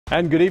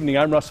And good evening,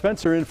 I'm Russ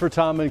Spencer in for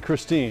Tom and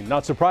Christine.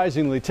 Not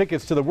surprisingly,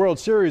 tickets to the World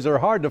Series are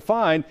hard to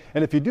find,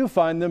 and if you do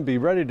find them, be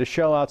ready to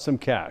shell out some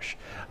cash.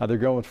 They're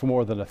going for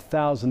more than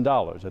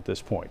 $1,000 at this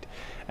point.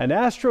 An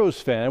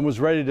Astros fan was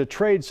ready to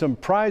trade some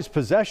prized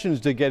possessions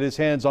to get his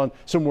hands on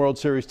some World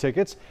Series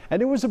tickets,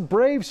 and it was a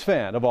Braves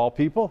fan, of all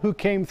people, who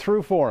came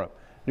through for him.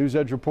 News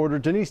Edge reporter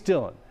Denise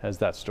Dillon has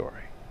that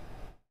story.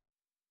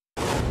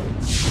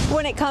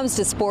 When it comes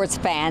to sports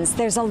fans,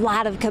 there's a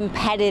lot of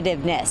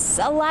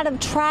competitiveness, a lot of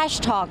trash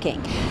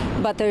talking,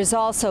 but there's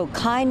also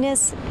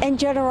kindness and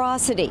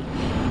generosity,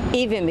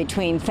 even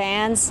between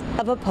fans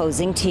of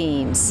opposing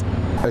teams.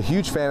 A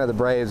huge fan of the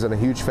Braves and a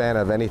huge fan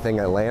of anything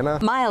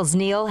Atlanta. Miles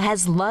Neal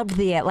has loved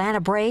the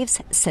Atlanta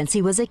Braves since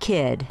he was a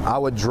kid. I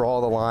would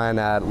draw the line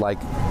at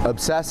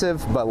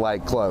obsessive,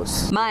 but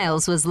close.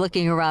 Miles was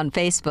looking around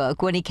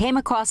Facebook when he came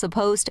across a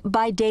post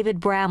by David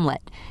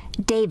Bramlett.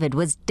 David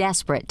was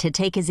desperate to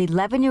take his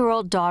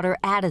 11-year-old daughter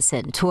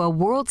Addison to a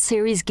World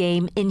Series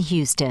game in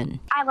Houston.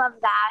 I love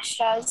the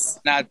Astros.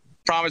 I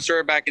promised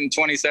her back in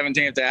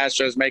 2017 if the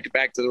Astros make it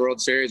back to the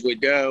World Series,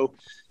 we'd go.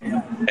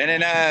 And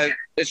then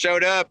it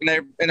showed up and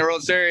they're in the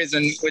World Series,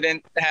 and we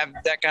didn't have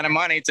that kind of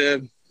money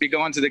to be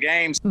going to the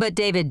games. But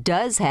David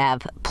does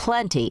have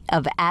plenty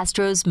of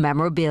Astros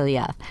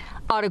memorabilia,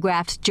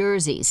 autographed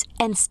jerseys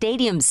and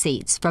stadium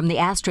seats from the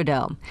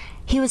Astrodome.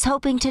 He was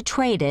hoping to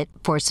trade it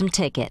for some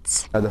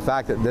tickets. The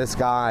fact that this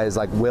guy is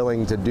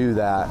willing to do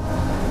that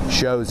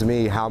shows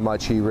me how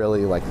much he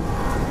really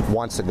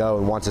wants to go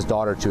and wants his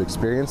daughter to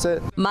experience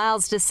it.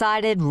 Miles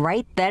decided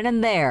right then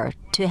and there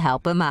to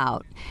help him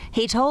out.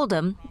 He told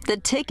him the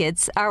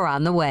tickets are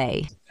on the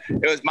way.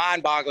 It was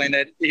mind-boggling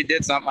that he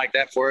did something like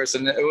that for us,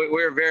 and we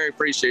were very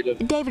appreciative.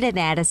 David and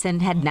Addison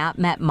had not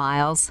met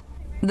Miles.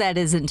 That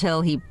is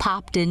until he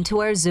popped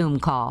into our Zoom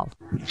call.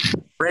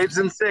 Braves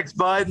in 6,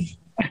 bud.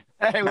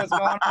 Hey, what's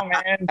going on,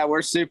 man?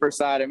 We're super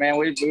excited, man.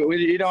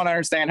 You don't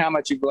understand how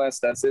much you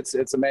blessed us.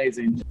 It's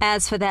amazing.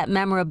 As for that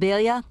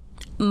memorabilia,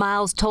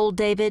 Miles told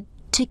David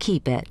to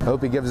keep it. I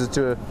hope he gives it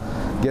to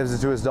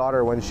his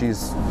daughter when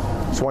she's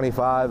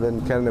 25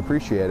 and can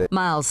appreciate it.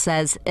 Miles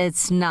says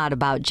it's not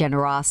about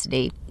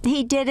generosity.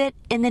 He did it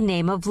in the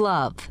name of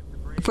love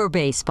for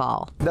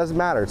baseball. It doesn't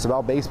matter. It's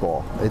about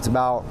baseball. It's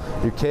about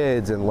your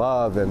kids and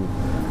love and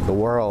the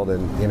world.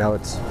 And,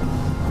 at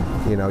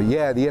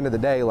the end of the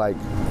day, I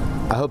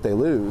hope they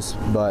lose.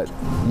 But,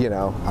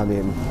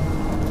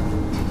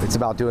 it's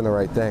about doing the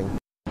right thing.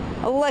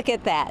 Look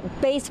at that.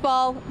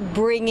 Baseball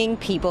bringing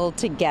people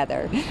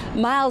together.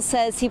 Miles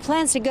says he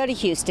plans to go to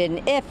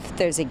Houston if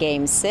there's a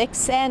Game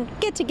 6 and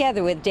get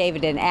together with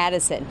David and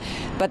Addison.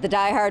 But the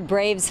diehard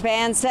Braves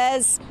fan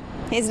says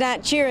he's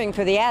not cheering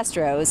for the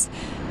Astros.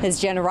 His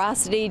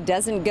generosity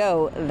doesn't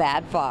go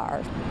that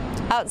far.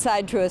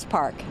 Outside Truist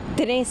Park,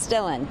 Denise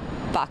Dillon,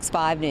 Fox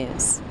 5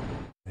 News.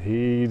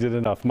 He did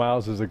enough.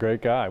 Miles is a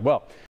great guy. Well.